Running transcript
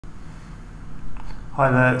Hi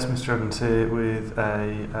there, it's Mr. Evans here with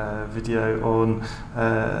a video on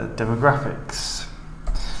demographics.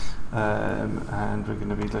 And we're going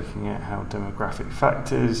to be looking at how demographic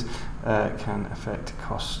factors can affect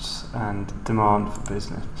costs and demand for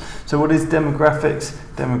business. So what is demographics?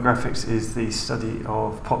 Demographics is the study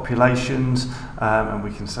of populations, and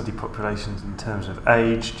we can study populations in terms of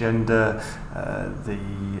age, gender, the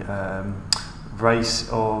race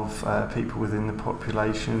of people within the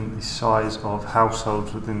population, the size of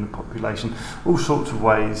households within the population, all sorts of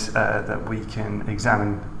ways that we can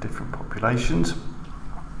examine different populations.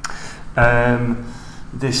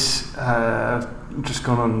 Just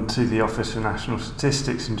gone on to the Office for National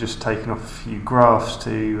Statistics and just taken off a few graphs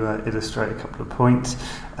to illustrate a couple of points.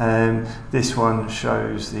 This one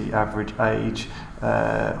shows the average age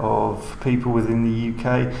of people within the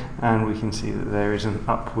UK, and we can see that there is an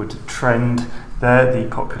upward trend there. The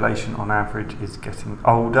population on average is getting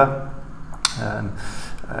older,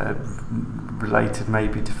 related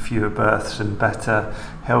maybe to fewer births and better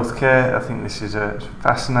healthcare. I think this is a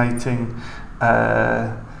fascinating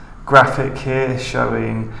graphic here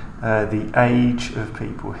showing the age of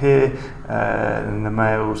people here and the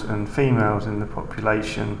males and females in the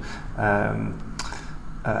population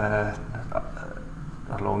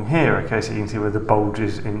along here. Okay, so you can see where the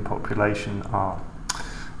bulges in population are.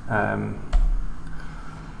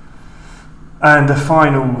 And the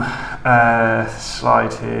final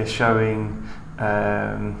slide here showing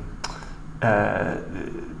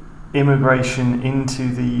immigration into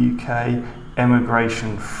the UK,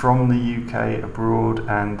 emigration from the UK abroad,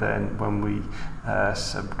 and then when we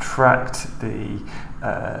subtract the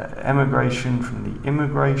emigration from the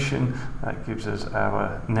immigration, that gives us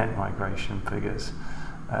our net migration figures.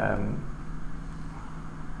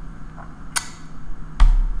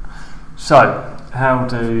 So, how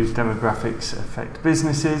do demographics affect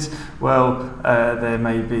businesses? Well, there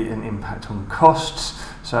may be an impact on costs.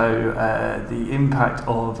 So, the impact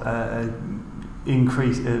of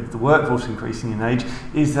increase of the workforce increasing in age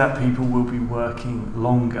is that people will be working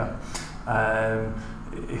longer.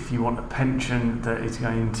 If you want a pension that is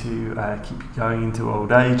going to keep you going into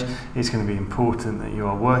old age, it's going to be important that you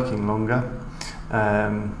are working longer.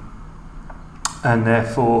 And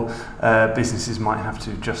therefore businesses might have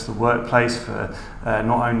to adjust the workplace for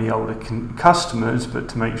not only older customers, but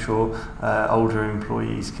to make sure older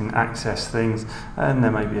employees can access things, and there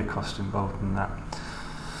may be a cost involved in that.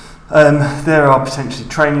 There are potentially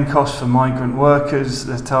training costs for migrant workers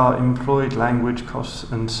that are employed, language costs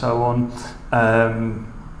and so on.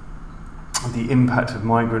 The impact of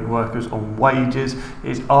migrant workers on wages.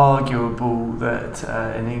 It's arguable that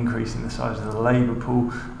an increase in the size of the labour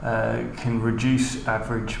pool can reduce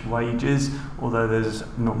average wages, although there's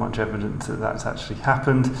not much evidence that that's actually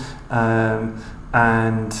happened.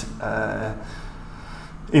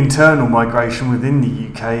 Internal migration within the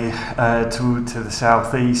UK to the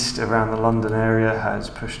southeast around the London area has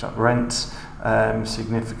pushed up rents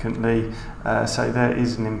significantly, so there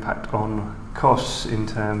is an impact on costs in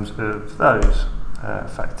terms of those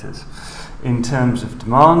factors. In terms of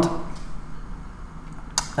demand,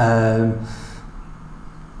 the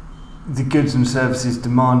goods and services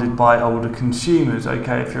demanded by older consumers.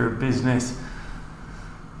 Okay, if you're a business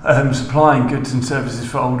supplying goods and services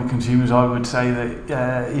for older consumers, I would say that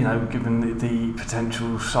given the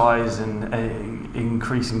potential size and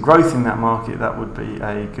increase in growth in that market, that would be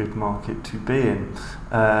a good market to be in.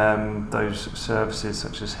 Those services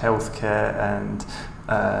such as healthcare and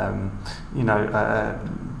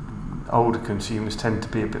older consumers tend to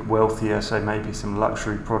be a bit wealthier, so maybe some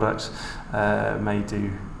luxury products may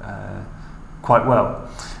do quite well.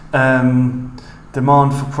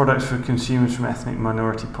 Demand for products for consumers from ethnic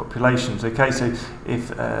minority populations. Okay, so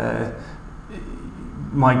if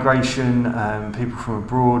migration, people from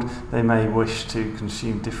abroad, they may wish to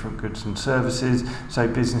consume different goods and services, so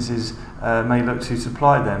businesses may look to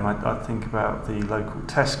supply them. I think about the local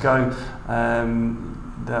Tesco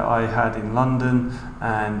that I had in London,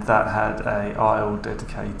 and that had an aisle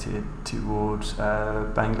dedicated towards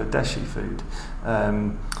Bangladeshi food.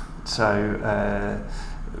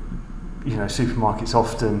 Supermarkets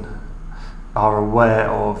often are aware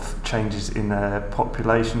of changes in their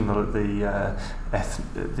population, the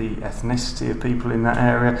ethnicity of people in that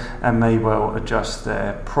area, and may well adjust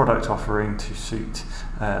their product offering to suit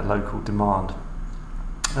local demand.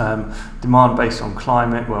 Demand based on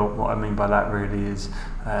climate, well, what I mean by that really is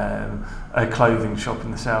a clothing shop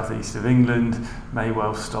in the southeast of England may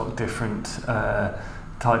well stock different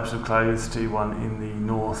types of clothes to one in the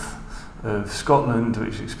north of Scotland,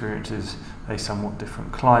 which experiences a somewhat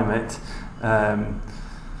different climate.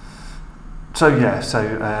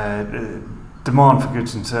 Demand for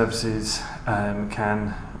goods and services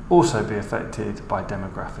can also be affected by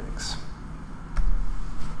demographics.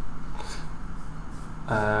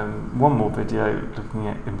 One more video looking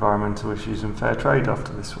at environmental issues and fair trade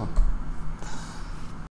after this one.